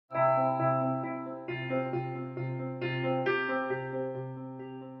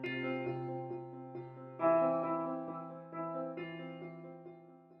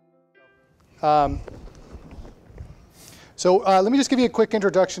Let me just give you a quick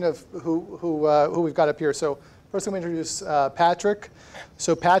introduction of who we've got up here. So first I'm going to introduce Patrick.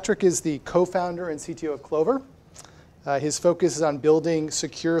 So Patrick is the co-founder and CTO of Clovyr. His focus is on building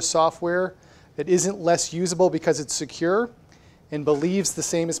secure software that isn't less usable because it's secure and believes the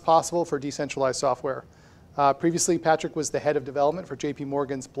same is possible for decentralized software. Previously, Patrick was the head of development for JP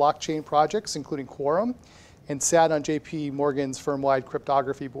Morgan's blockchain projects, including Quorum, and sat on JP Morgan's firm-wide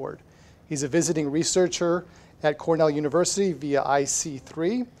cryptography board. He's a visiting researcher at Cornell University via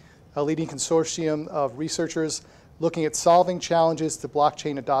IC3, a leading consortium of researchers looking at solving challenges to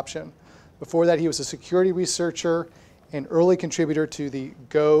blockchain adoption. Before that, he was a security researcher and early contributor to the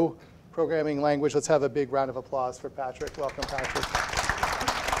Go programming language. Let's have a big round of applause for Patrick. Welcome, Patrick.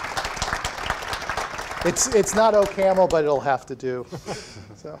 It's not OCaml, but it'll have to do.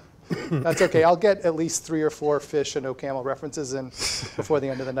 So that's OK. I'll get at least 3 or 4 fish and OCaml references in before the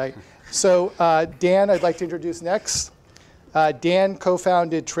end of the night. So Dan, I'd like to introduce next. Dan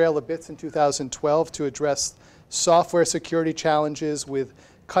co-founded Trail of Bits in 2012 to address software security challenges with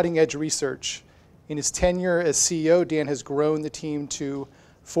cutting-edge research. In his tenure as CEO, Dan has grown the team to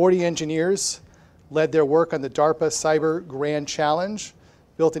 40 engineers, led their work on the DARPA Cyber Grand Challenge,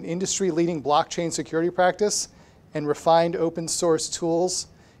 built an industry-leading blockchain security practice, and refined open source tools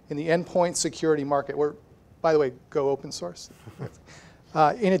in the endpoint security market. Or, by the way, go open source.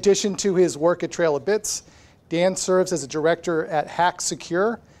 In addition to his work at Trail of Bits, Dan serves as a director at Hack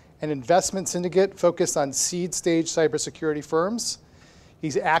Secure, an investment syndicate focused on seed-stage cybersecurity firms.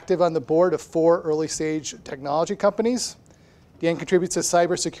 He's active on the board of 4 early-stage technology companies. Dan contributes to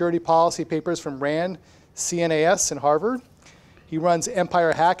cybersecurity policy papers from RAND, CNAS, and Harvard. He runs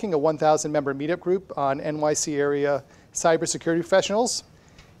Empire Hacking, a 1,000-member meetup group on NYC area cybersecurity professionals.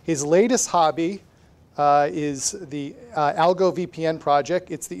 His latest hobby is the Algo VPN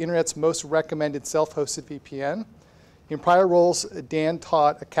project. It's the internet's most recommended self-hosted VPN. In prior roles, Dan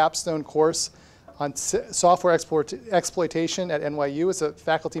taught a capstone course on software exploitation at NYU as a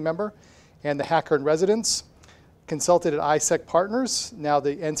faculty member and the Hacker in Residence, consulted at ISEC Partners, now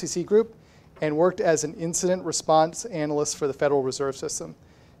the NCC Group, and worked as an incident response analyst for the Federal Reserve System.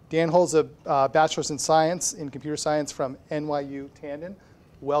 Dan holds a bachelor's in science in computer science from NYU Tandon.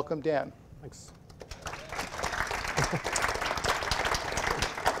 Welcome, Dan. Thanks.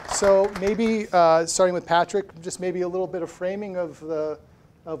 So maybe starting with Patrick, just maybe a little bit of framing of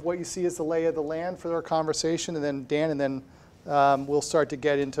what you see as the lay of the land for our conversation, and then Dan, and then we'll start to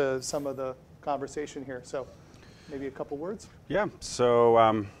get into some of the conversation here. So maybe a couple words. Yeah. So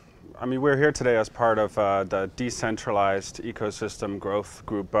I mean, we're here today as part of the Decentralized Ecosystem Growth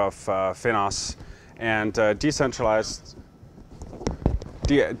Group of FINOS, and Decentralized.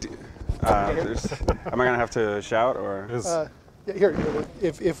 Am I going to have to shout or? Yeah, here,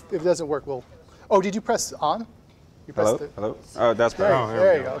 if it doesn't work, we'll. Oh, did you press on? You pressed Hello? Hello? Oh, that's better.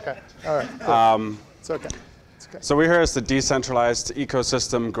 There you go. OK. All right. It's OK. So we're here as the Decentralized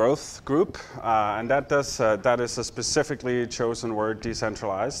Ecosystem Growth Group, and that is a specifically chosen word,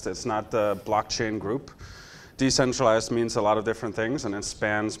 decentralized. It's not the blockchain group. Decentralized means a lot of different things, and it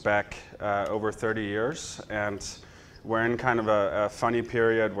spans back over 30 years. And we're in kind of a funny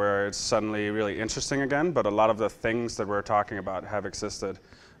period where it's suddenly really interesting again, but a lot of the things that we're talking about have existed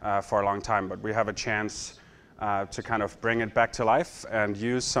for a long time. But we have a chance to kind of bring it back to life and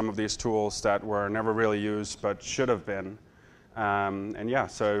use some of these tools that were never really used but should have been. And yeah,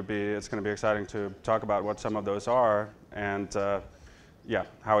 so it's going to be exciting to talk about what some of those are, and yeah,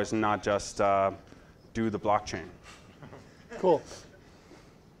 how it's not just do the blockchain. Cool.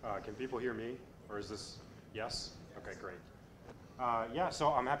 Can people hear me, or is this yes? Okay, great. Yeah, so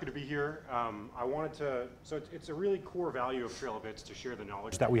I'm happy to be here. I wanted to, so it's a really core value of Trail of Bits to share the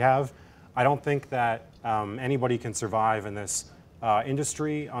knowledge that we have. I don't think that anybody can survive in this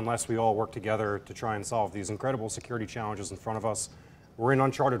industry unless we all work together to try and solve these incredible security challenges in front of us. We're in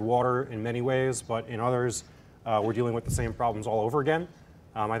uncharted water in many ways, but in others, we're dealing with the same problems all over again.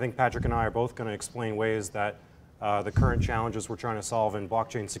 I think Patrick and I are both going to explain ways that the current challenges we're trying to solve in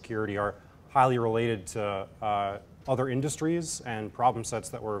blockchain security are highly related to other industries and problem sets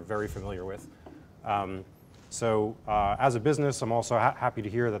that we're very familiar with. So as a business, I'm also happy to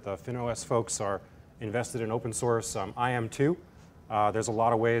hear that the FINOS folks are invested in open source. I am too. There's a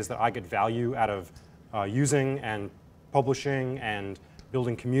lot of ways that I get value out of using and publishing and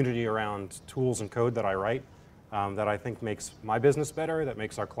building community around tools and code that I write that I think makes my business better, that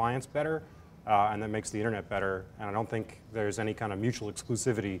makes our clients better, and that makes the internet better. And I don't think there's any kind of mutual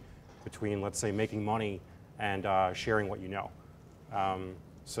exclusivity between, let's say, making money and sharing what you know.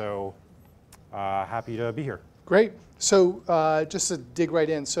 Happy to be here. Great. So just to dig right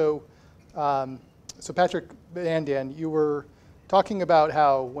in, so So Patrick and Dan, you were talking about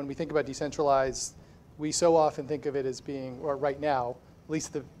how when we think about decentralized, we so often think of it as being, or right now, at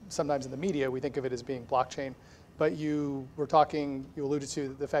least sometimes in the media, we think of it as being blockchain. But you alluded to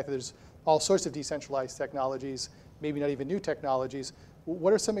the fact that there's all sorts of decentralized technologies, maybe not even new technologies.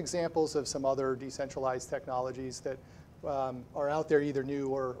 What are some examples of some other decentralized technologies that are out there, either new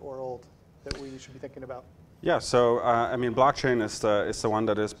or old, that we should be thinking about? Yeah, so I mean, blockchain is the one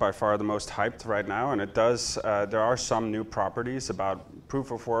that is by far the most hyped right now, and it does. There are some new properties about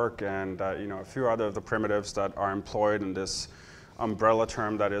proof of work and a few other of the primitives that are employed in this umbrella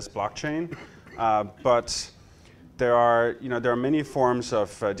term that is blockchain. But there are many forms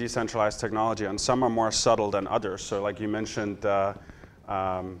of decentralized technology, and some are more subtle than others. So, like you mentioned,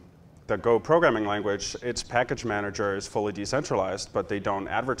 the Go programming language, its package manager is fully decentralized, but they don't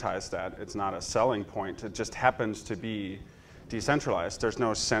advertise that. It's not a selling point. It just happens to be decentralized. There's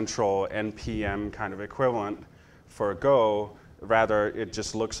no central NPM kind of equivalent for Go. Rather, it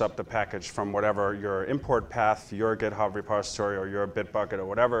just looks up the package from whatever your import path, your GitHub repository, or your Bitbucket, or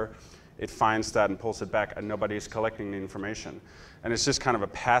whatever. It finds that and pulls it back, and nobody's collecting the information. And it's just kind of a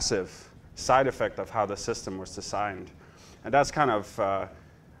passive side effect of how the system was designed. And that's kind of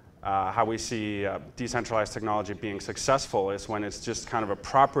how we see decentralized technology being successful, is when it's just kind of a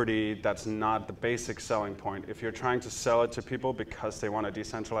property that's not the basic selling point. If you're trying to sell it to people because they want a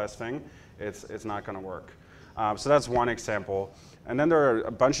decentralized thing, it's not going to work. So that's one example. And then there are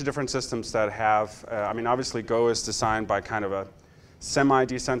a bunch of different systems that have, I mean, obviously Go is designed by kind of a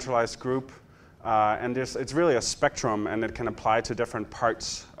semi-decentralized group. And it's really a spectrum, and it can apply to different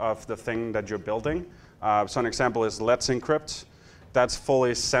parts of the thing that you're building. So an example is Let's Encrypt. That's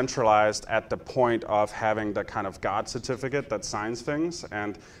fully centralized at the point of having the kind of God certificate that signs things.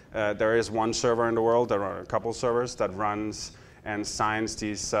 And there is one server in the world, there are a couple servers, that runs and signs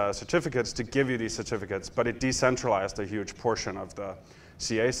these certificates to give you these certificates. But it decentralized a huge portion of the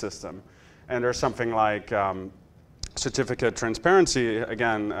CA system. And there's something like certificate transparency,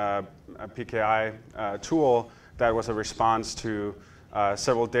 again, a PKI tool that was a response to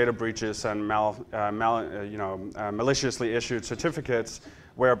several data breaches and maliciously issued certificates,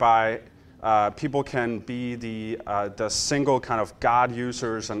 whereby people can be the single kind of God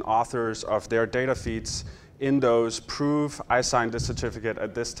users and authors of their data feeds in those. Prove I signed this certificate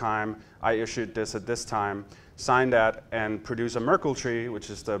at this time, I issued this at this time, sign that, and produce a Merkle tree,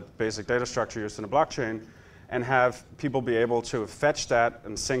 which is the basic data structure used in a blockchain, and have people be able to fetch that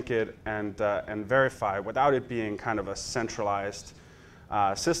and sync it and verify without it being kind of a centralized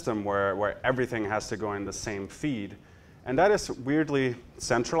system where everything has to go in the same feed. And that is weirdly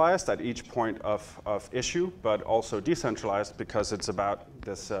centralized at each point of issue, but also decentralized because it's about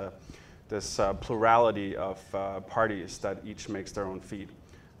this plurality of parties that each makes their own feed.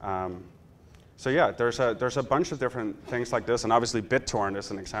 So yeah, there's a bunch of different things like this, and obviously BitTorrent is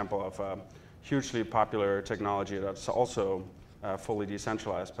an example of a hugely popular technology that's also fully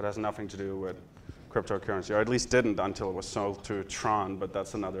decentralized, but has nothing to do with cryptocurrency, or at least didn't until it was sold to Tron, but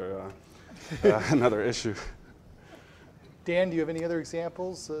that's another another issue. Dan, do you have any other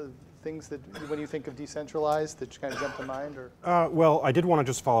examples, things that when you think of decentralized that kind of jump to mind? Or? Well, I did want to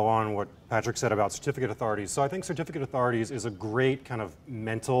just follow on what Patrick said about certificate authorities. So I think certificate authorities is a great kind of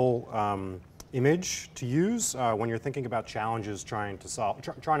mental image to use when you're thinking about challenges, trying to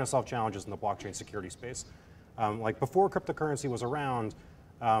solve challenges in the blockchain security space. Like before cryptocurrency was around,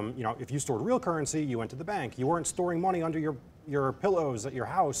 if you stored real currency, you went to the bank. You weren't storing money under your pillows at your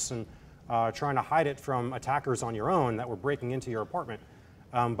house and trying to hide it from attackers on your own that were breaking into your apartment.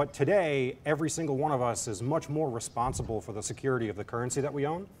 But today, every single one of us is much more responsible for the security of the currency that we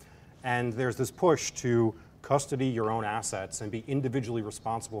own. And there's this push to custody your own assets and be individually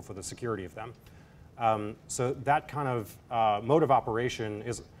responsible for the security of them. So that kind of mode of operation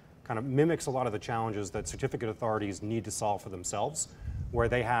kind of mimics a lot of the challenges that certificate authorities need to solve for themselves, where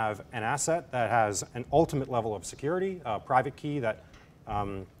they have an asset that has an ultimate level of security, a private key that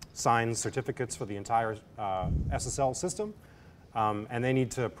signs certificates for the entire SSL system, and they need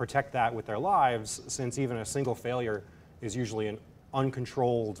to protect that with their lives, since even a single failure is usually an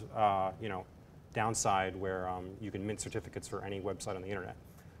uncontrolled downside where you can mint certificates for any website on the internet.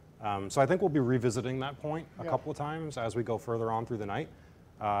 So I think we'll be revisiting that point a couple of times as we go further on through the night,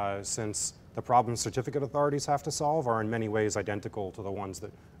 since the problems certificate authorities have to solve are in many ways identical to the ones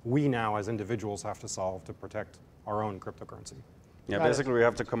that we now as individuals have to solve to protect our own cryptocurrency. Yeah, basically we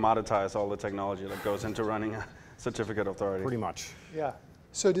have to commoditize all the technology that goes into running a certificate authority. Pretty much. Yeah.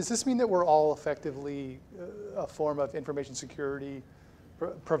 So does this mean that we're all effectively a form of information security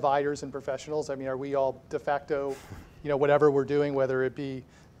providers and professionals? I mean, are we all de facto, whatever we're doing, whether it be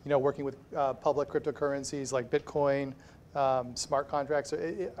working with public cryptocurrencies like Bitcoin, smart contracts.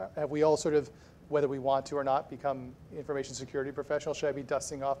 Have we all sort of, whether we want to or not, become information security professionals? Should I be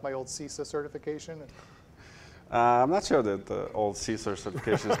dusting off my old CISA certification? I'm not sure that the old CISA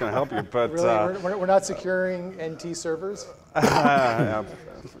certification is going to help you, but really, we're not securing NT servers.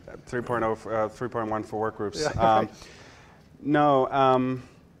 3.1 for work groups. Yeah. No,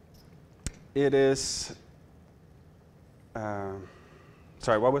 it is.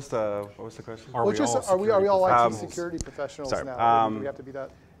 Sorry, what was the question? Are we all IT security professionals sorry, now? Do we have to be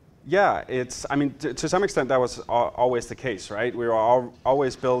that? Yeah, I mean, to some extent that was always the case, right? We were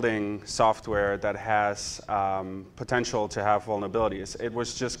always building software that has potential to have vulnerabilities. It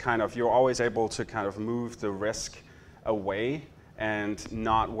was just kind of, you're always able to kind of move the risk away and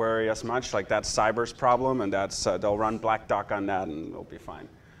not worry as much. Like that's cyber's problem, and that's they'll run Black Duck on that and it'll be fine.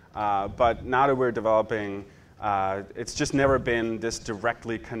 But now that we're developing, it's just never been this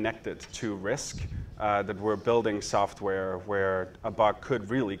directly connected to risk. That we're building software where a bug could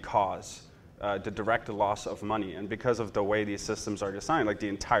really cause the direct loss of money. And because of the way these systems are designed, like the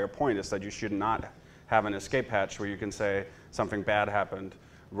entire point is that you should not have an escape hatch where you can say something bad happened,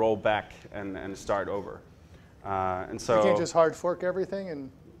 roll back and start over. And so you can't just hard fork everything and.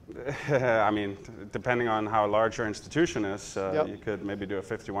 I mean, depending on how large your institution is, Yep. you could maybe do a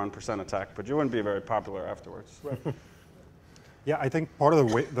 51% attack, but you wouldn't be very popular afterwards. Right. Yeah, I think part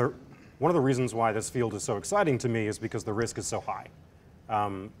of one of the reasons why this field is so exciting to me is because the risk is so high.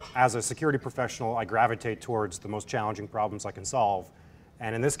 As a security professional, I gravitate towards the most challenging problems I can solve.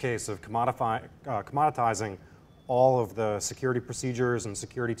 And in this case of commoditizing all of the security procedures and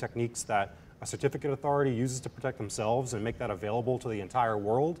security techniques that a certificate authority uses to protect themselves and make that available to the entire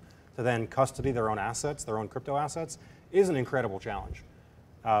world to then custody their own assets, their own crypto assets, is an incredible challenge.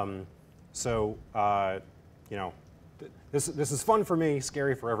 This is fun for me,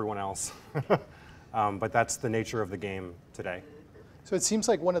 scary for everyone else. But that's the nature of the game today. So it seems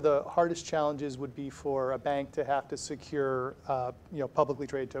like one of the hardest challenges would be for a bank to have to secure publicly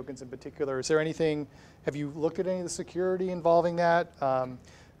traded tokens in particular. Is there anything, have you looked at any of the security involving that?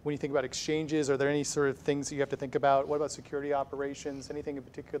 When you think about exchanges, are there any sort of things that you have to think about? What about security operations? Anything in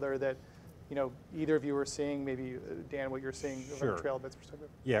particular that either of you are seeing, maybe Dan, what you're seeing from a TrailBits perspective?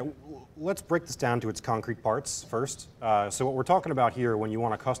 Yeah, let's break this down to its concrete parts first. So what we're talking about here when you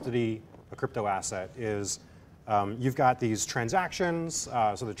want to custody a crypto asset is you've got these transactions.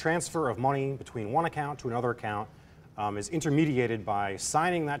 So the transfer of money between one account to another account is intermediated by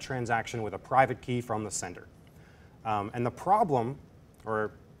signing that transaction with a private key from the sender. And the problem,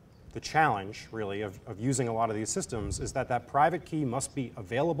 or the challenge, really, of using a lot of these systems is that that private key must be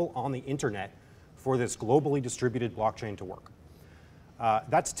available on the internet for this globally distributed blockchain to work.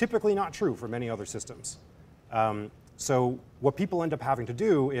 That's typically not true for many other systems. So what people end up having to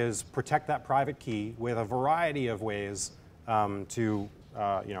do is protect that private key with a variety of ways to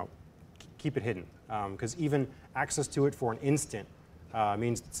keep it hidden. Because even access to it for an instant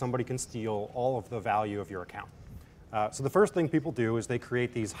means that somebody can steal all of the value of your account. So the first thing people do is they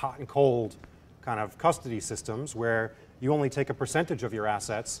create these hot and cold kind of custody systems where you only take a percentage of your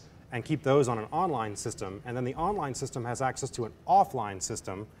assets and keep those on an online system, and then the online system has access to an offline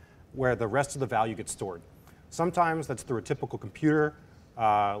system where the rest of the value gets stored. Sometimes that's through a typical computer,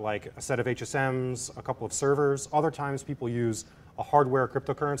 like a set of HSMs, a couple of servers. Other times people use a hardware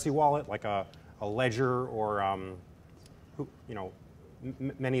cryptocurrency wallet, like a Ledger or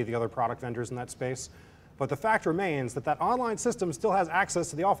many of the other product vendors in that space. But the fact remains that that online system still has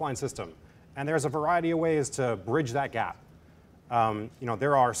access to the offline system. And there's a variety of ways to bridge that gap.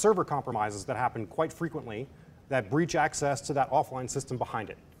 There are server compromises that happen quite frequently that breach access to that offline system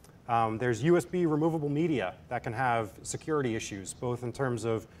behind it. There's USB removable media that can have security issues, both in terms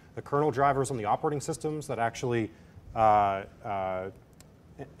of the kernel drivers on the operating systems that actually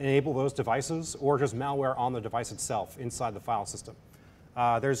enable those devices, or just malware on the device itself inside the file system.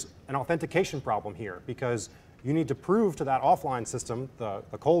 There's an authentication problem here because you need to prove to that offline system, the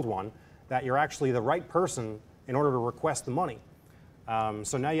cold one, that you're actually the right person in order to request the money.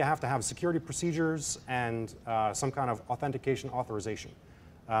 So now you have to have security procedures and some kind of authentication authorization.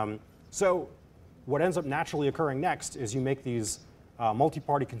 So what ends up naturally occurring next is you make these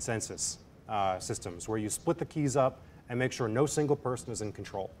multi-party consensus systems where you split the keys up and make sure no single person is in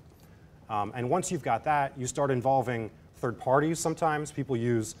control. And once you've got that, you start involving third parties. Sometimes people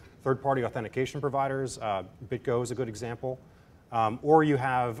use third-party authentication providers. BitGo is a good example. Or you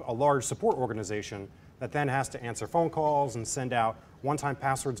have a large support organization that then has to answer phone calls and send out one-time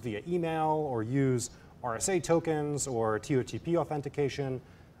passwords via email or use RSA tokens or TOTP authentication.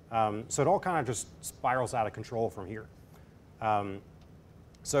 So it all kind of just spirals out of control from here.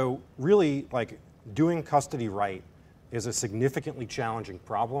 So really, like, doing custody right is a significantly challenging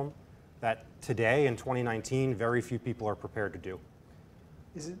problem that today in 2019, very few people are prepared to do.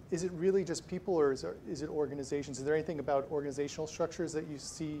 Is it really just people, or is it organizations? Is there anything about organizational structures that you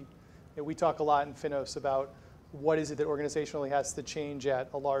see? We talk a lot in FINOS about what is it that organizationally has to change at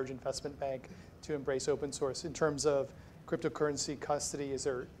a large investment bank to embrace open source. In terms of cryptocurrency custody,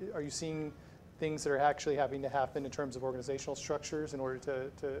 are you seeing things that are actually having to happen in terms of organizational structures in order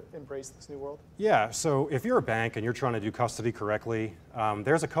to embrace this new world? Yeah, so if you're a bank and you're trying to do custody correctly,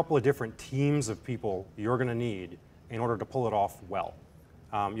 there's a couple of different teams of people you're going to need in order to pull it off well.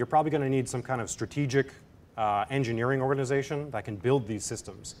 You're probably going to need some kind of strategic engineering organization that can build these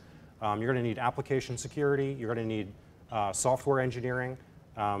systems. You're going to need application security, you're going to need software engineering,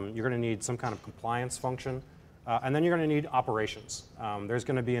 you're going to need some kind of compliance function, and then you're going to need operations. There's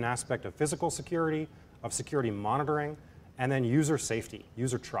going to be an aspect of physical security, of security monitoring, and then user safety,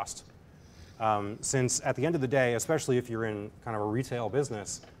 user trust. Since at the end of the day, especially if you're in kind of a retail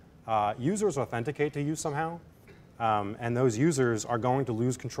business, users authenticate to you somehow, and those users are going to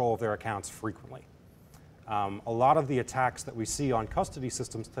lose control of their accounts frequently. A lot of the attacks that we see on custody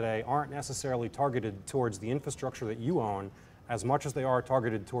systems today aren't necessarily targeted towards the infrastructure that you own as much as they are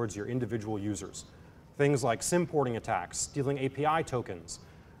targeted towards your individual users. Things like SIM porting attacks, stealing API tokens,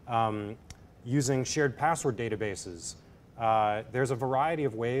 using shared password databases. There's a variety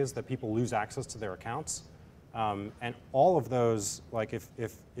of ways that people lose access to their accounts. And all of those, like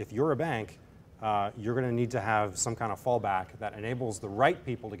if you're a bank, you're going to need to have some kind of fallback that enables the right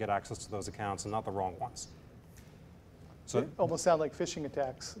people to get access to those accounts and not the wrong ones. So it almost sound like phishing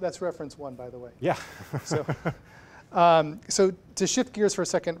attacks. That's reference 1, by the way. Yeah. So to shift gears for a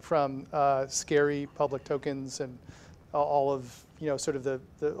second from scary public tokens and all of, sort of a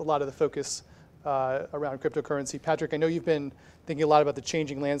lot of the focus around cryptocurrency. Patrick, I know you've been thinking a lot about the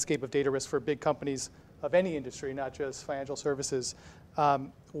changing landscape of data risk for big companies of any industry, not just financial services.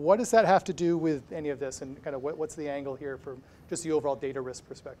 What does that have to do with any of this, and kind of what's the angle here from just the overall data risk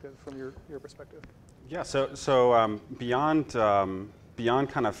perspective, from your perspective? Yeah, so beyond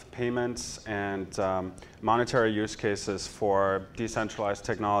kind of payments and monetary use cases for decentralized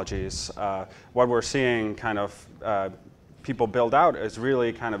technologies, what we're seeing kind of people build out is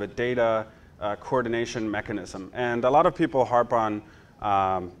really kind of a data coordination mechanism. And a lot of people harp on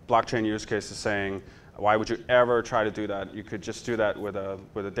blockchain use cases saying, why would you ever try to do that? You could just do that with a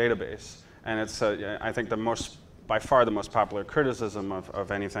database. And it's, I think, by far the most popular criticism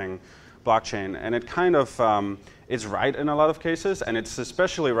of anything blockchain. And it kind of is right in a lot of cases, and it's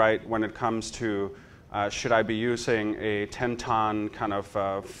especially right when it comes to should I be using a 10-ton kind of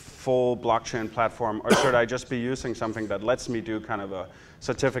full blockchain platform, or should I just be using something that lets me do kind of a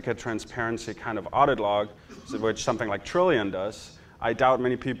certificate transparency kind of audit log, which something like Trillion does. I doubt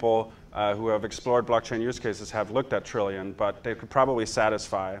many people who have explored blockchain use cases have looked at Trillion, but they could probably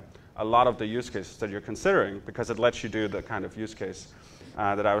satisfy a lot of the use cases that you're considering, because it lets you do the kind of use case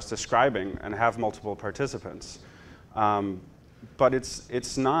that I was describing and have multiple participants. But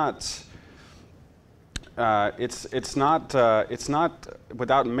it's not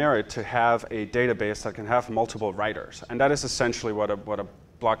without merit to have a database that can have multiple writers, and that is essentially what a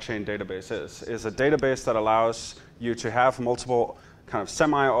blockchain database is a database that allows you to have multiple kind of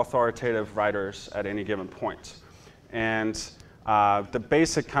semi-authoritative writers at any given point. And the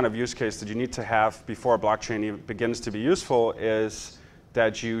basic kind of use case that you need to have before blockchain even begins to be useful is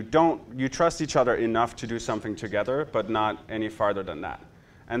that you trust each other enough to do something together, but not any farther than that.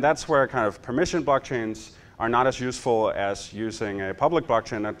 And that's where kind of permission blockchains are not as useful as using a public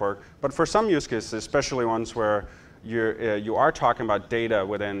blockchain network. But for some use cases, especially ones where you are talking about data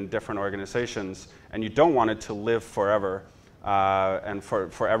within different organizations, and you don't want it to live forever, and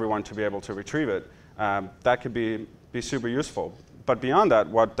for everyone to be able to retrieve it, that could be super useful. But beyond that,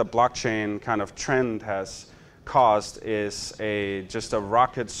 what the blockchain kind of trend has caused is just a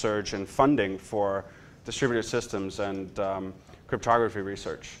rocket surge in funding for distributed systems and cryptography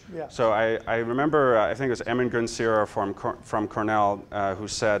research. Yeah. So I remember, I think it was Emin Gunzira from Cornell who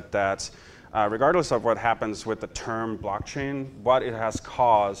said that regardless of what happens with the term blockchain, what it has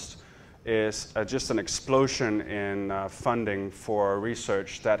caused is just an explosion in funding for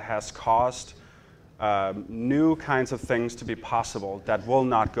research that has caused new kinds of things to be possible that will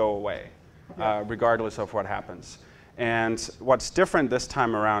not go away, regardless of what happens. And what's different this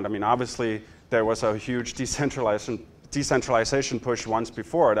time around, I mean, obviously there was a huge decentralization push once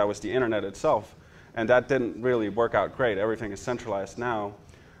before. That was the internet itself, and that didn't really work out great. Everything is centralized now.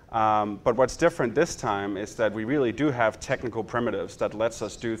 But what's different this time is that we really do have technical primitives that lets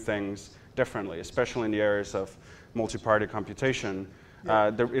us do things differently, especially in the areas of multi-party computation.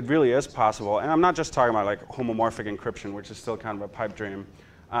 It really is possible. And I'm not just talking about like homomorphic encryption, which is still kind of a pipe dream,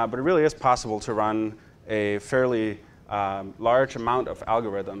 but it really is possible to run a fairly large amount of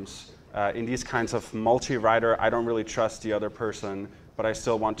algorithms in these kinds of multi-writer, I don't really trust the other person, but I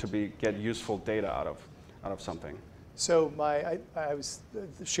still want to get useful data out of something. So I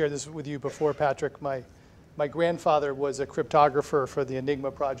shared this with you before, Patrick. My grandfather was a cryptographer for the Enigma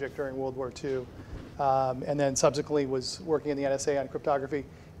project during World War II, and then subsequently was working in the NSA on cryptography.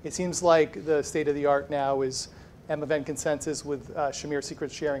 It seems like the state of the art now is M-event consensus with Shamir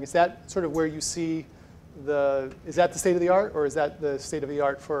secret sharing. Is that sort of where you see is that the state of the art, or is that the state of the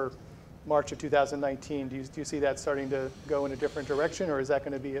art for March of 2019? Do you see that starting to go in a different direction, or is that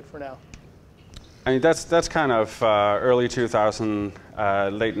going to be it for now? I mean, that's kind of early 2000,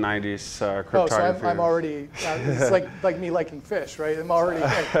 late 90s cryptography. Oh, so I'm already, it's like me liking fish, right? I'm already,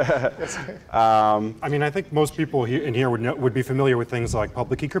 I mean, I think most people in here would be familiar with things like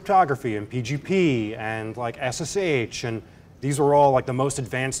public key cryptography and PGP and like SSH, and these were all like the most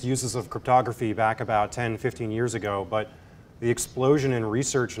advanced uses of cryptography back about 10, 15 years ago, but the explosion in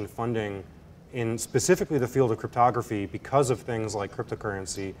research and funding in specifically the field of cryptography because of things like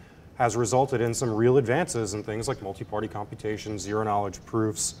cryptocurrency has resulted in some real advances in things like multi-party computation, zero-knowledge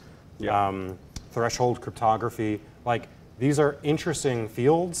proofs, threshold cryptography. Like, these are interesting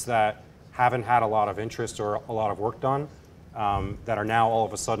fields that haven't had a lot of interest or a lot of work done that are now all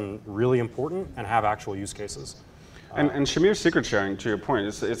of a sudden really important and have actual use cases. And Shamir secret sharing, to your point,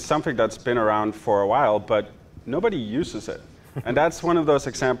 it's something that's been around for a while, but nobody uses it. And that's one of those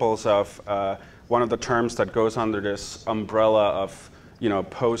examples of one of the terms that goes under this umbrella of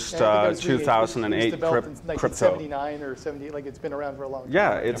post 2008 crypto. 1979 or 78, like it's been around for a long time.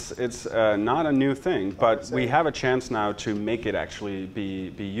 Yeah, it's not a new thing, but we have a chance now to make it actually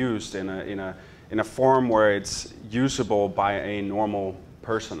be used in a form where it's usable by a normal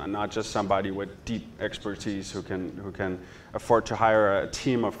person and not just somebody with deep expertise who can afford to hire a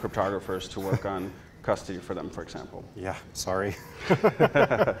team of cryptographers to work on custody for them, for example. Yeah, sorry.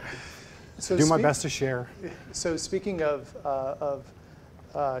 So do my best to share. So speaking of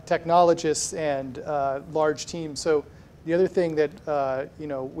technologists and large teams, so the other thing that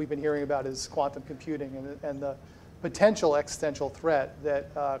we've been hearing about is quantum computing and the potential existential threat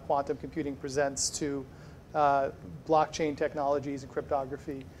that quantum computing presents to blockchain technologies and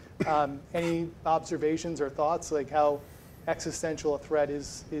cryptography. Any observations or thoughts, like how existential a threat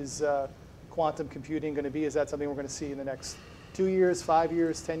is quantum computing going to be? Is that something we're going to see in the next 2 years, 5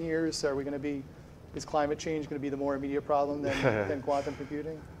 years, 10 years? Are we going to be? Is climate change going to be the more immediate problem than quantum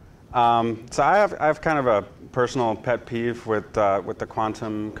computing? So I have kind of a personal pet peeve with the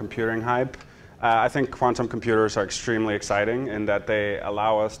quantum computing hype. I think quantum computers are extremely exciting in that they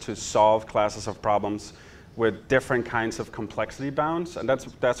allow us to solve classes of problems with different kinds of complexity bounds, and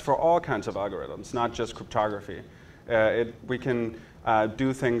that's for all kinds of algorithms, not just cryptography. We can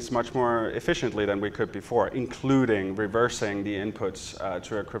do things much more efficiently than we could before, including reversing the inputs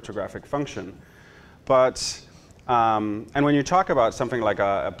to a cryptographic function. But, and when you talk about something like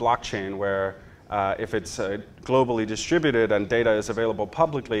a blockchain where if it's globally distributed and data is available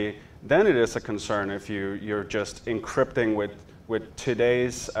publicly, then it is a concern if you're just encrypting with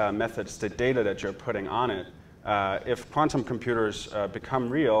today's methods the data that you're putting on it. If quantum computers become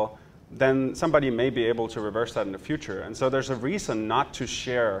real, then somebody may be able to reverse that in the future. And so there's a reason not to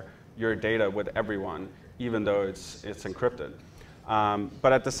share your data with everyone, even though it's encrypted.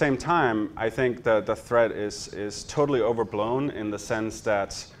 But at the same time, I think that the threat is totally overblown in the sense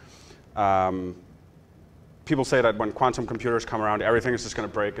that people say that when quantum computers come around, everything is just going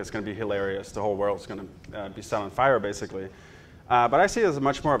to break, it's going to be hilarious, the whole world's going to be set on fire, basically. But I see it as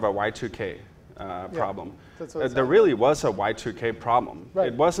much more of a Y2K problem. There really was a Y2K problem. Right.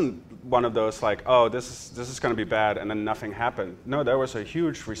 It wasn't one of those like, oh, this is going to be bad, and then nothing happened. No, there was a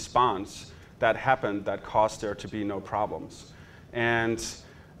huge response that happened that caused there to be no problems. And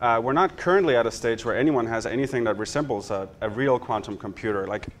we're not currently at a stage where anyone has anything that resembles a real quantum computer.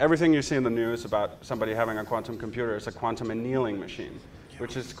 Like everything you see in the news about somebody having a quantum computer is a quantum annealing machine,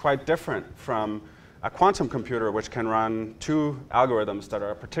 which is quite different from a quantum computer which can run two algorithms that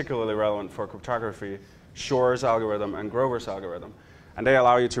are particularly relevant for cryptography, Shor's algorithm and Grover's algorithm. And they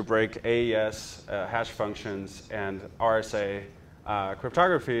allow you to break AES, hash functions, and RSA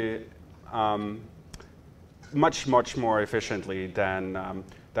cryptography much, much more efficiently than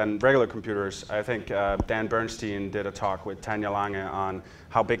regular computers. I think Dan Bernstein did a talk with Tanya Lange on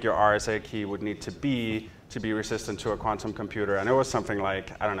how big your RSA key would need to be resistant to a quantum computer, and it was something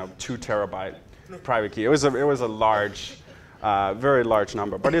like, I don't know, 2 terabyte private key. It was a large, very large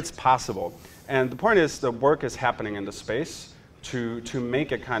number, but it's possible. And the point is, the work is happening in the space, to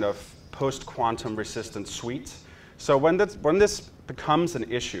make a kind of post-quantum resistant suite. So when this becomes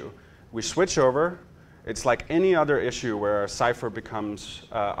an issue, we switch over. It's like any other issue where a cipher becomes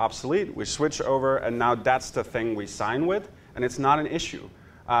obsolete. We switch over, and now that's the thing we sign with, and it's not an issue.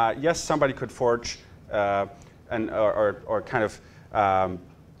 Yes, somebody could forge or kind of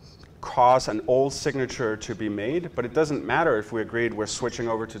cause an old signature to be made, but it doesn't matter if we agreed we're switching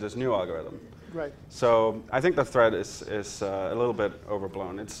over to this new algorithm. Right. So I think the threat is a little bit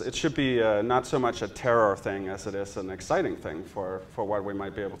overblown. It should be not so much a terror thing as it is an exciting thing for what we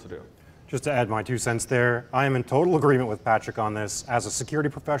might be able to do. Just to add my 2 cents there, I am in total agreement with Patrick on this. As a security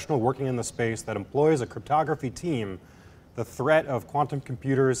professional working in the space that employs a cryptography team, the threat of quantum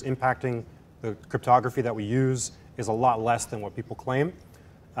computers impacting the cryptography that we use is a lot less than what people claim.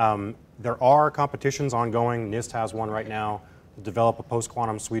 There are competitions ongoing. NIST has one right now to develop a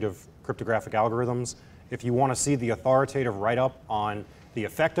post-quantum suite of cryptographic algorithms. If you want to see the authoritative write-up on the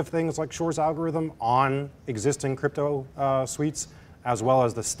effect of things like Shor's algorithm on existing crypto suites, as well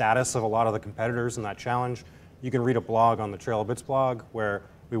as the status of a lot of the competitors in that challenge, you can read a blog on the Trail of Bits blog where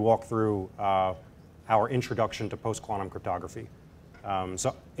we walk through our introduction to post-quantum cryptography.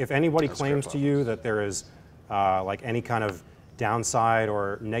 So if anybody claims to you that there is like any kind of downside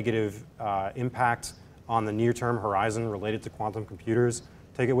or negative impact on the near-term horizon related to quantum computers,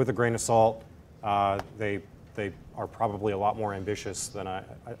 take it with a grain of salt. They are probably a lot more ambitious than I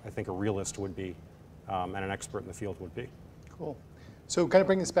think a realist would be and an expert in the field would be. Cool. So kind of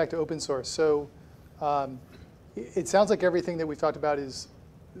bringing this back to open source. So it sounds like everything that we've talked about is,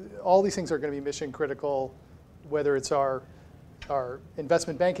 all these things are going to be mission critical, whether it's our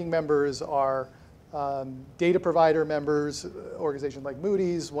investment banking members, our data provider members, organizations like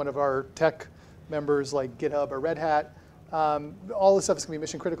Moody's, one of our tech members like GitHub or Red Hat. All this stuff is going to be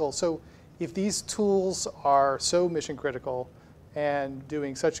mission critical. So if these tools are so mission critical and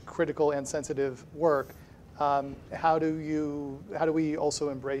doing such critical and sensitive work, how do we also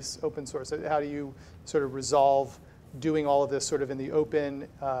embrace open source? How do you sort of resolve doing all of this sort of in the open,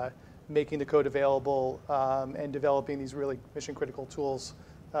 making the code available, and developing these really mission critical tools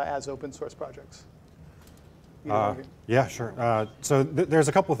as open source projects? Yeah, sure. So there's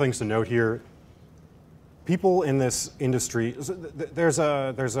a couple of things to note here. People in this industry, there's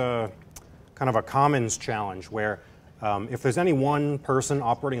a kind of a commons challenge where if there's any one person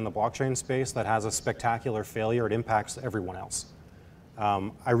operating in the blockchain space that has a spectacular failure, it impacts everyone else.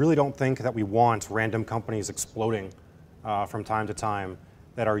 I really don't think that we want random companies exploding from time to time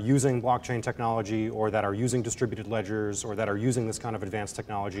that are using blockchain technology or that are using distributed ledgers or that are using this kind of advanced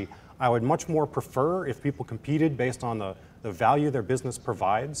technology. I would much more prefer if people competed based on the value their business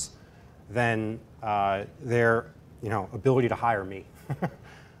provides than their ability to hire me.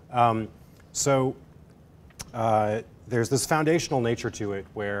 There's this foundational nature to it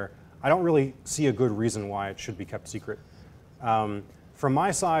where I don't really see a good reason why it should be kept secret. From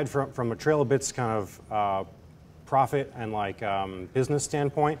my side, from a Trail of Bits kind of profit and business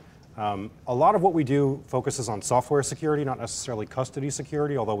standpoint, a lot of what we do focuses on software security, not necessarily custody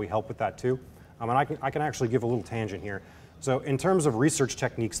security, although we help with that too. And I can actually give a little tangent here. So in terms of research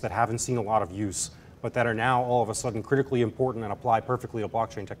techniques that haven't seen a lot of use, but that are now all of a sudden critically important and apply perfectly to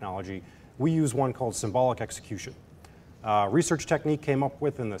blockchain technology, we use one called symbolic execution. Research technique came up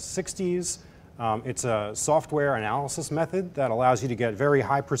with in the 60s. It's a software analysis method that allows you to get very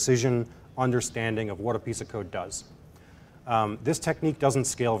high precision understanding of what a piece of code does. This technique doesn't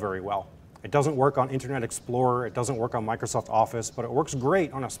scale very well. It doesn't work on Internet Explorer, it doesn't work on Microsoft Office, but it works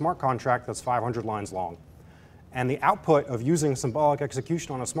great on a smart contract that's 500 lines long. And the output of using symbolic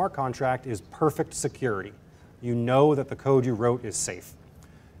execution on a smart contract is perfect security. You know that the code you wrote is safe.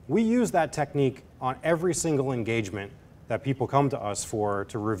 We use that technique on every single engagement that people come to us for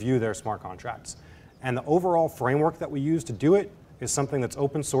to review their smart contracts. And the overall framework that we use to do it is something that's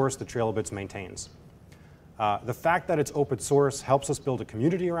open source that Trail of Bits maintains. The fact that it's open source helps us build a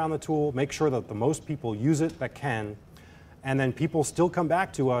community around the tool, make sure that the most people use it that can, and then people still come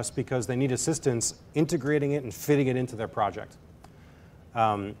back to us because they need assistance integrating it and fitting it into their project.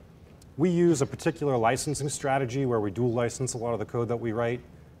 We use a particular licensing strategy where we dual license a lot of the code that we write,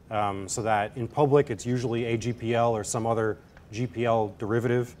 so that in public it's usually AGPL or some other GPL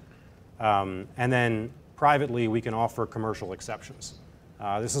derivative, and then privately we can offer commercial exceptions.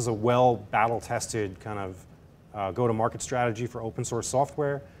 This is a well battle-tested kind of go-to-market strategy for open source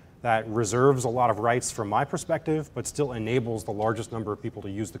software that reserves a lot of rights from my perspective, but still enables the largest number of people to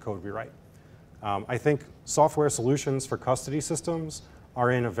use the code we write. I think software solutions for custody systems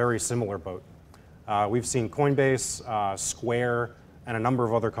are in a very similar boat. We've seen Coinbase, Square, and a number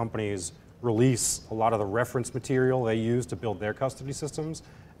of other companies release a lot of the reference material they use to build their custody systems,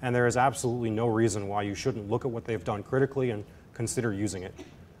 and there is absolutely no reason why you shouldn't look at what they've done critically and consider using it.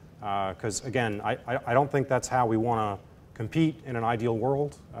 Because again, I don't think that's how we want to compete in an ideal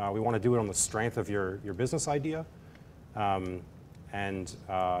world. We want to do it on the strength of your business idea.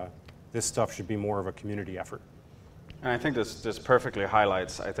 This stuff should be more of a community effort. And I think this perfectly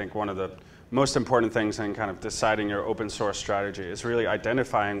highlights, I think, one of the most important things in kind of deciding your open source strategy is really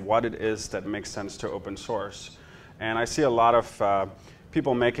identifying what it is that makes sense to open source. And I see a lot of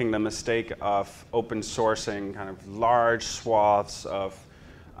people making the mistake of open sourcing kind of large swaths of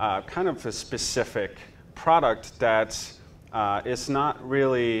kind of a specific product that is not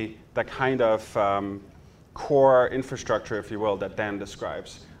really the kind of core infrastructure, if you will, that Dan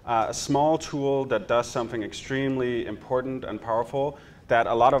describes. A small tool that does something extremely important and powerful that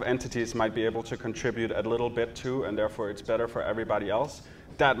a lot of entities might be able to contribute a little bit to, and therefore it's better for everybody else.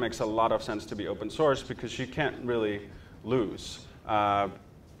 That makes a lot of sense to be open source because you can't really lose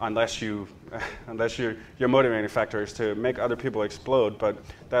unless your motivating factor is to make other people explode. But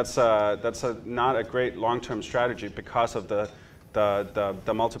that's not a great long-term strategy because of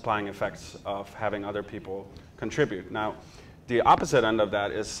the multiplying effects of having other people contribute. Now, the opposite end of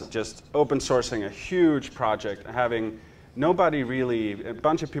that is just open sourcing a huge project, having nobody really, a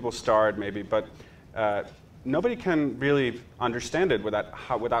bunch of people start maybe, but nobody can really understand it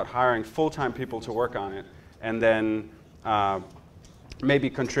without hiring full-time people to work on it, and then maybe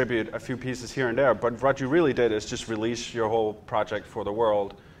contribute a few pieces here and there. But what you really did is just release your whole project for the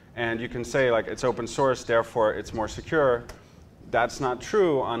world, and you can say like it's open source, therefore it's more secure. That's not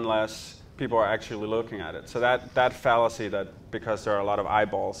true unless people are actually looking at it. So that fallacy that because there are a lot of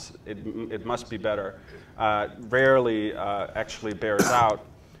eyeballs, it must be better, rarely actually bears out.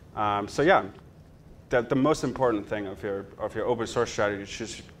 So yeah, the most important thing of your open source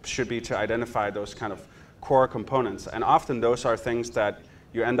strategy should be to identify those kind of core components. And often those are things that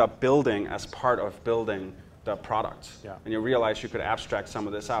you end up building as part of building the product. Yeah. And you realize you could abstract some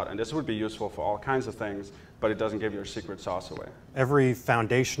of this out. And this would be useful for all kinds of things, but it doesn't give your secret sauce away. Every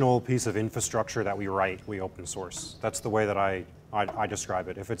foundational piece of infrastructure that we write, we open source. That's the way that I describe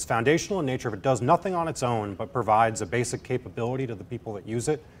it. If it's foundational in nature, if it does nothing on its own but provides a basic capability to the people that use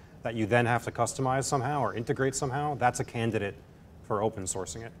it, that you then have to customize somehow or integrate somehow, that's a candidate for open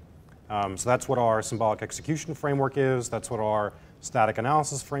sourcing it. So that's what our symbolic execution framework is. That's what our static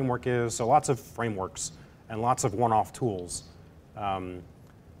analysis framework is. So lots of frameworks and lots of one-off tools.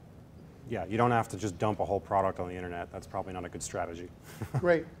 Yeah, you don't have to just dump a whole product on the internet. That's probably not a good strategy.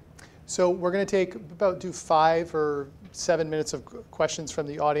 Great. So we're going to do 5 or 7 minutes of questions from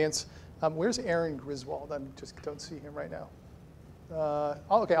the audience. Where's Aaron Griswold? I just don't see him right now.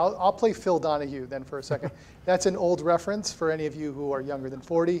 Okay, I'll play Phil Donahue then for a second. That's an old reference for any of you who are younger than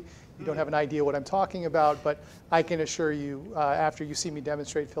 40. You don't have an idea what I'm talking about, but I can assure you, after you see me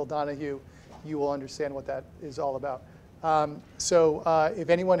demonstrate Phil Donahue, you will understand what that is all about. If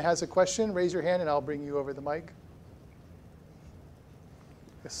anyone has a question, raise your hand and I'll bring you over the mic.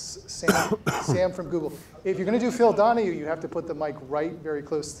 Yes, Sam from Google. If you're going to do Phil Donahue, you have to put the mic right very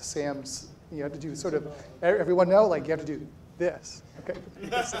close to Sam's. You have to do sort of, everyone know, like you have to do this. Okay.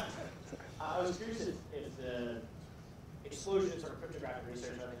 I was curious if the explosion in sort of cryptographic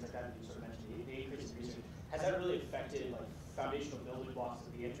research or things like that you sort of mentioned, the increase in research, has that really affected like foundational building blocks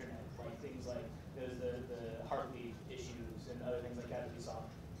of the internet, like things like the heartbeat issues and other things like that we saw?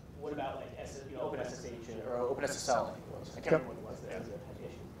 What about like OpenSSH or OpenSSL? I can't remember what it was that was the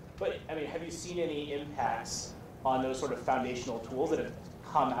issue. But I mean, have you seen any impacts on those sort of foundational tools that have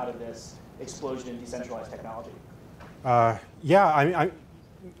come out of this explosion in decentralized technology? Yeah, I mean,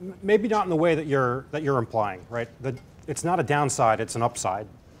 maybe not in the way that you're implying, right? It's not a downside; it's an upside.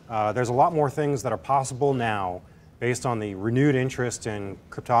 There's a lot more things that are possible now, based on the renewed interest in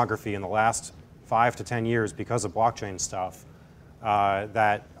cryptography in the last 5 to 10 years because of blockchain stuff,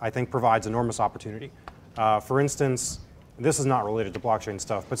 that I think provides enormous opportunity. For instance, this is not related to blockchain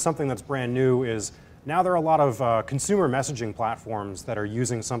stuff, but something that's brand new is now there are a lot of consumer messaging platforms that are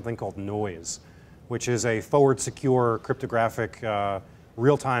using something called Noise, which is a forward secure cryptographic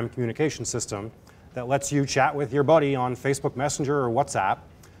real-time communication system that lets you chat with your buddy on Facebook Messenger or WhatsApp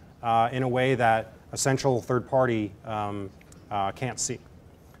in a way that a central third party can't see.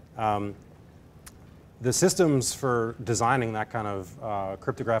 The systems for designing that kind of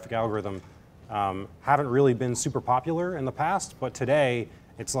cryptographic algorithm haven't really been super popular in the past, but today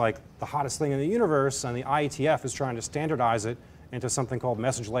it's like the hottest thing in the universe, and the IETF is trying to standardize it into something called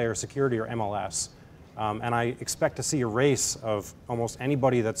message layer security, or MLS. And I expect to see a race of almost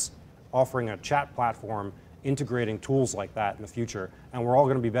anybody that's offering a chat platform integrating tools like that in the future, and we're all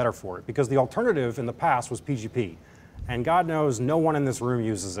going to be better for it. Because the alternative in the past was PGP, and God knows no one in this room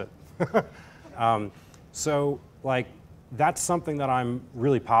uses it. So like, that's something that I'm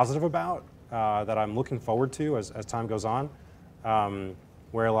really positive about, that I'm looking forward to as time goes on,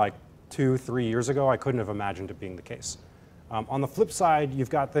 where like 2-3 years ago, I couldn't have imagined it being the case. On the flip side, you've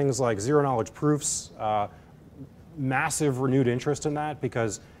got things like zero-knowledge proofs, massive renewed interest in that,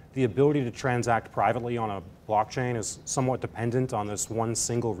 because the ability to transact privately on a blockchain is somewhat dependent on this one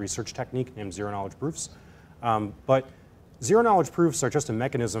single research technique named zero-knowledge proofs. But zero-knowledge proofs are just a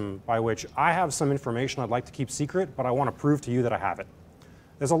mechanism by which I have some information I'd like to keep secret, but I want to prove to you that I have it.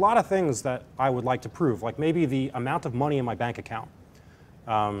 There's a lot of things that I would like to prove, like maybe the amount of money in my bank account.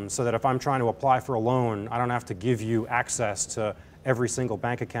 So that if I'm trying to apply for a loan, I don't have to give you access to every single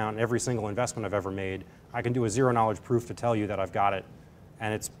bank account and every single investment I've ever made. I can do a zero-knowledge proof to tell you that I've got it,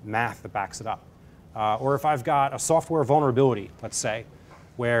 and it's math that backs it up. Or if I've got a software vulnerability, let's say,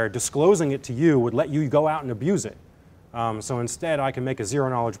 where disclosing it to you would let you go out and abuse it. So instead, I can make a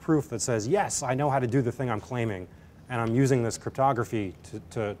zero-knowledge proof that says, yes, I know how to do the thing I'm claiming, and I'm using this cryptography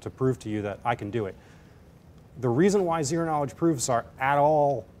to prove to you that I can do it. The reason why zero-knowledge proofs are at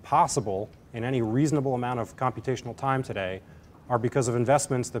all possible in any reasonable amount of computational time today are because of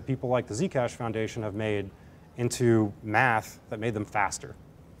investments that people like the Zcash Foundation have made into math that made them faster.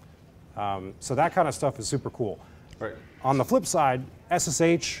 So that kind of stuff is super cool. Right. On the flip side,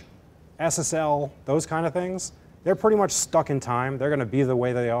 SSH, SSL, those kind of things, they're pretty much stuck in time. They're going to be the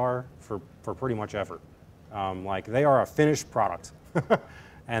way they are for pretty much ever. Like, they are a finished product.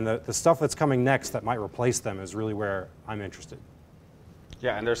 And the stuff that's coming next that might replace them is really where I'm interested.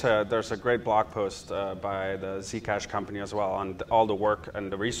 Yeah, and there's a great blog post by the Zcash company as well on all the work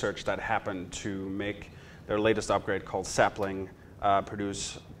and the research that happened to make their latest upgrade called Sapling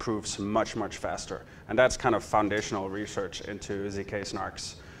produce proofs much, much faster. And that's kind of foundational research into ZK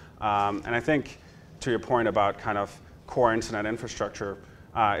snarks. And I think, to your point about kind of core internet infrastructure,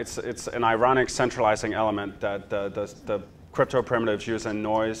 it's an ironic centralizing element that the crypto primitives use in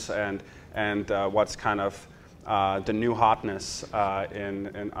noise and what's kind of the new hotness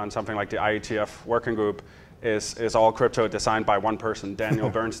on something like the IETF working group is all crypto designed by one person, Daniel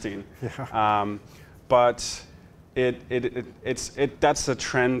Bernstein. Yeah. But that's a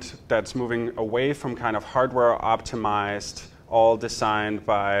trend that's moving away from kind of hardware optimized, all designed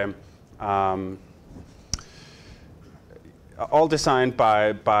by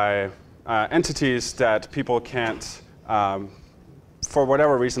entities that people can't. For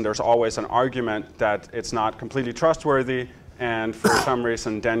whatever reason, there's always an argument that it's not completely trustworthy, and for some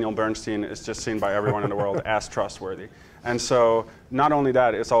reason, Daniel Bernstein is just seen by everyone in the world as trustworthy. And so not only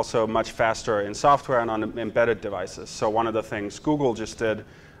that, it's also much faster in software and on embedded devices. So one of the things Google just did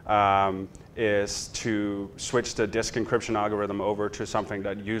is to switch the disk encryption algorithm over to something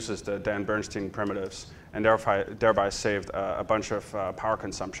that uses the Dan Bernstein primitives, and thereby saved a bunch of power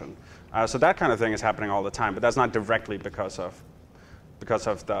consumption. So that kind of thing is happening all the time, but that's not directly because of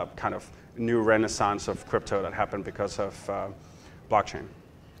the kind of new renaissance of crypto that happened because of blockchain.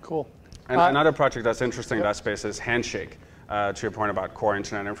 Cool. And another project that's interesting in that space is Handshake, to your point about core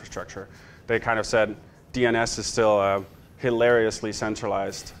internet infrastructure. They kind of said DNS is still a hilariously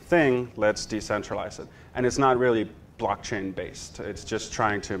centralized thing, let's decentralize it. And it's not really blockchain based. It's just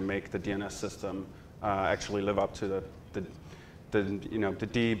trying to make the DNS system actually live up to the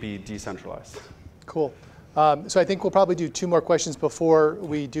D be decentralized. Cool. So I think we'll probably do 2 more questions before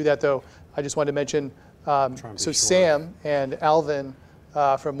we do that, though. I just wanted to mention, so Sam and Alvin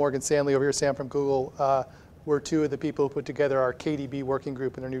from Morgan Stanley over here, Sam from Google, were 2 of the people who put together our KDB working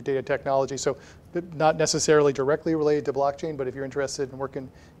group in their new data technology. So not necessarily directly related to blockchain, but if you're interested in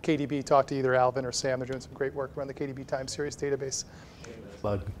working KDB, talk to either Alvin or Sam. They're doing some great work around the KDB time series database.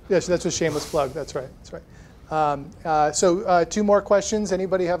 Plug. Yes, that's a shameless plug. That's right. That's right. So 2 more questions.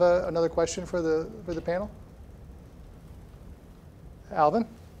 Anybody have another question for the panel? Alvin?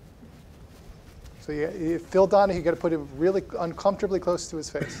 So Phil Donahue, you got to put it really uncomfortably close to his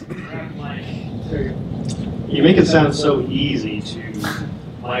face. You make it sound so easy to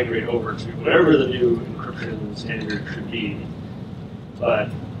migrate over to whatever the new encryption standard should be, but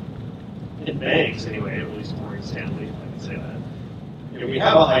in banks anyway, at least Morgan Stanley, I can say that. We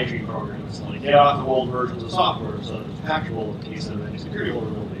have a hygiene program. It's like get off of old versions of software so that it's patchable in case of any security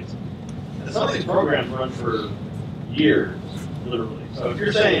vulnerabilities. And some of these programs run for years, literally. So if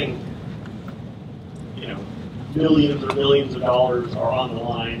you're saying, millions or millions of dollars are on the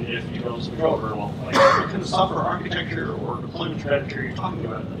line if you don't switch over, well, like, what kind of software architecture or deployment strategy are you talking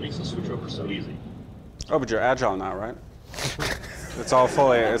about that makes the switch over so easy? Oh, but you're agile now, right? It's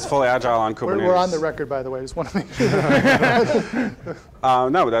fully agile on Kubernetes. We're on the record, by the way. I just want to make sure.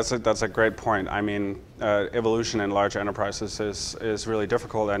 No, that's a great point. I mean, evolution in large enterprises is really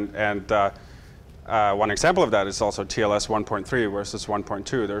difficult, and one example of that is also TLS 1.3 versus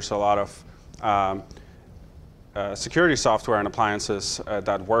 1.2. There's a lot of security software and appliances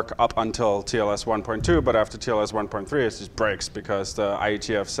that work up until TLS 1.2, but after TLS 1.3 it just breaks because the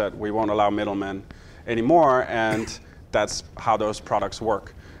IETF said we won't allow middlemen anymore, and that's how those products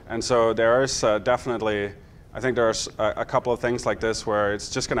work. And so there is definitely, I think there's a couple of things like this where it's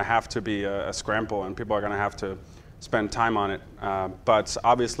just going to have to be a scramble, and people are going to have to spend time on it. But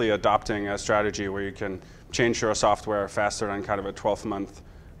obviously adopting a strategy where you can change your software faster than kind of a 12-month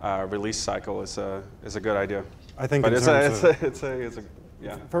release cycle is a good idea. I think, but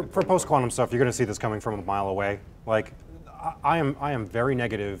yeah. For post-quantum stuff, you're going to see this coming from a mile away. Like, I am very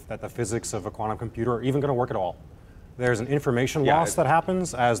negative that the physics of a quantum computer are even going to work at all. There's an information loss that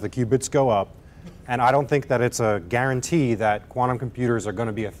happens as the qubits go up, and I don't think that it's a guarantee that quantum computers are going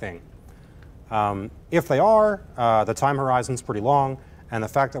to be a thing. If they are, the time horizon's pretty long, and the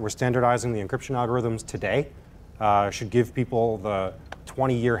fact that we're standardizing the encryption algorithms today should give people the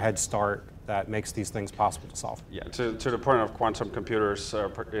 20-year head start that makes these things possible to solve. Yeah, to the point of quantum computers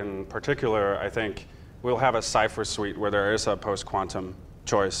in particular, I think we'll have a cipher suite where there is a post-quantum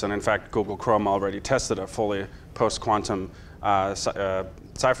choice. And in fact, Google Chrome already tested a fully post-quantum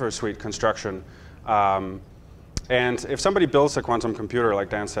cipher suite construction. And if somebody builds a quantum computer, like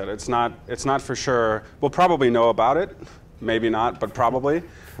Dan said, it's not for sure. We'll probably know about it. Maybe not, but probably.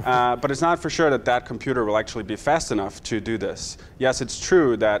 But it's not for sure that that computer will actually be fast enough to do this. Yes, it's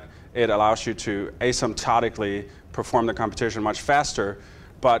true that it allows you to asymptotically perform the computation much faster,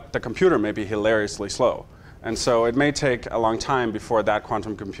 but the computer may be hilariously slow. And so it may take a long time before that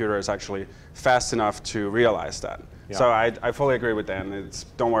quantum computer is actually fast enough to realize that. Yeah. So I fully agree with Dan.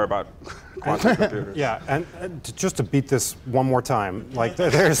 Don't worry about quantum computers. Yeah, and just to beat this one more time, like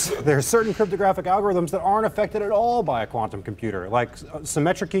there's certain cryptographic algorithms that aren't affected at all by a quantum computer. Like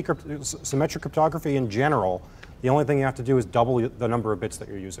symmetric cryptography in general, the only thing you have to do is double the number of bits that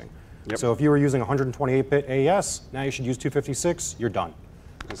you're using. Yep. So if you were using 128-bit AES, now you should use 256, you're done.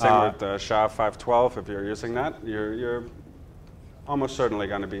 And same with the SHA-512, if you're using that, you're almost certainly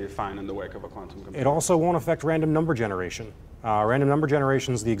going to be fine in the wake of a quantum computer. It also won't affect random number generation. Random number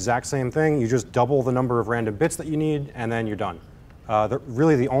generation is the exact same thing. You just double the number of random bits that you need, and then you're done.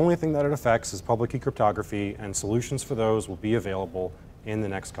 Really, the only thing that it affects is public key cryptography, and solutions for those will be available in the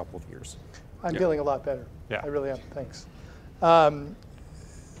next couple of years. I'm feeling a lot better. Yeah. I really am. Thanks.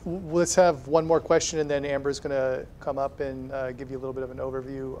 Let's have one more question, and then Amber's going to come up and give you a little bit of an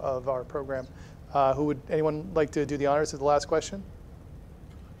overview of our program. Anyone like to do the honors of the last question?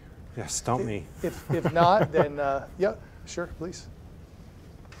 Yeah, stump me. If not, then yeah, sure, please.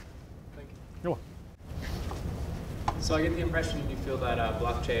 Thank you. So I get the impression you feel that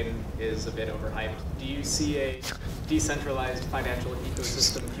blockchain is a bit overhyped. Do you see a decentralized financial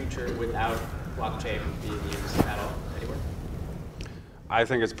ecosystem future without blockchain being used at all anywhere? I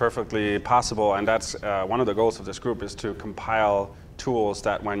think it's perfectly possible, and that's one of the goals of this group is to compile tools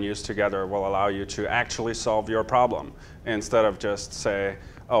that, when used together, will allow you to actually solve your problem instead of just say,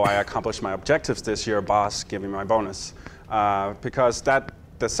 oh, I accomplished my objectives this year, boss, give me my bonus. Because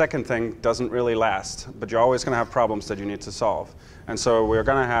the second thing doesn't really last, but you're always going to have problems that you need to solve. And so we're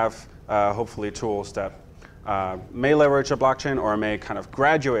going to have, hopefully, tools that may leverage a blockchain or may kind of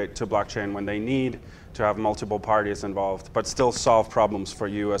graduate to blockchain when they need to have multiple parties involved, but still solve problems for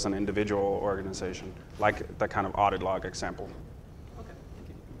you as an individual organization, like the kind of audit log example.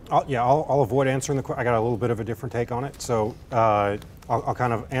 Okay, I'll avoid answering the question. I got a little bit of a different take on it. So I'll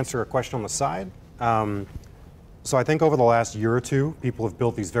kind of answer a question on the side. So I think over the last year or two, people have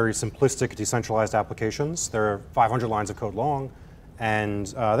built these very simplistic, decentralized applications. They're 500 lines of code long, and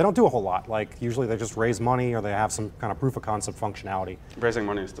they don't do a whole lot. Like, usually they just raise money or they have some kind of proof of concept functionality. Raising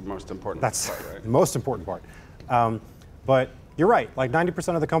money is the most important part, right? The most important part. But you're right, like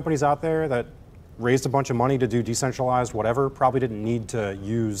 90% of the companies out there that raised a bunch of money to do decentralized whatever probably didn't need to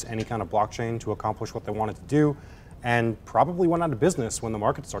use any kind of blockchain to accomplish what they wanted to do, and probably went out of business when the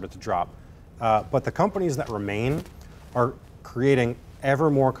market started to drop. But the companies that remain are creating ever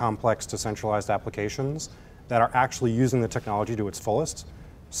more complex decentralized applications that are actually using the technology to its fullest.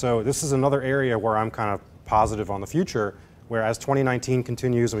 So this is another area where I'm kind of positive on the future, where as 2019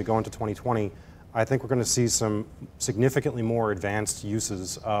 continues and we go into 2020, I think we're going to see some significantly more advanced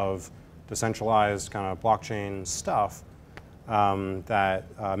uses of decentralized kind of blockchain stuff that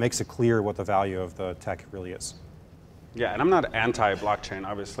makes it clear what the value of the tech really is. Yeah, and I'm not anti-blockchain.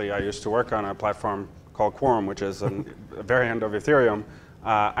 Obviously, I used to work on a platform called Quorum, which is a variant of Ethereum.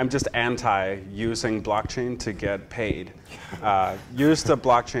 I'm just anti using blockchain to get paid. Use the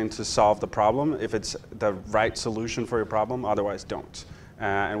blockchain to solve the problem if it's the right solution for your problem, otherwise don't.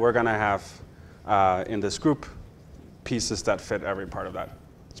 And we're going to have, in this group, pieces that fit every part of that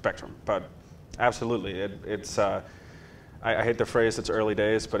spectrum. But absolutely, it's I hate the phrase, it's early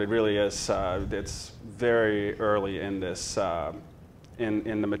days, but it really is, it's very early in this,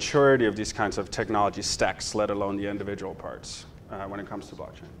 in the maturity of these kinds of technology stacks, let alone the individual parts when it comes to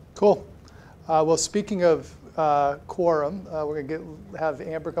blockchain. Cool. Well, speaking of Quorum, we're going to have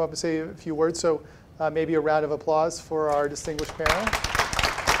Amber come up and say a few words. So maybe a round of applause for our distinguished panel.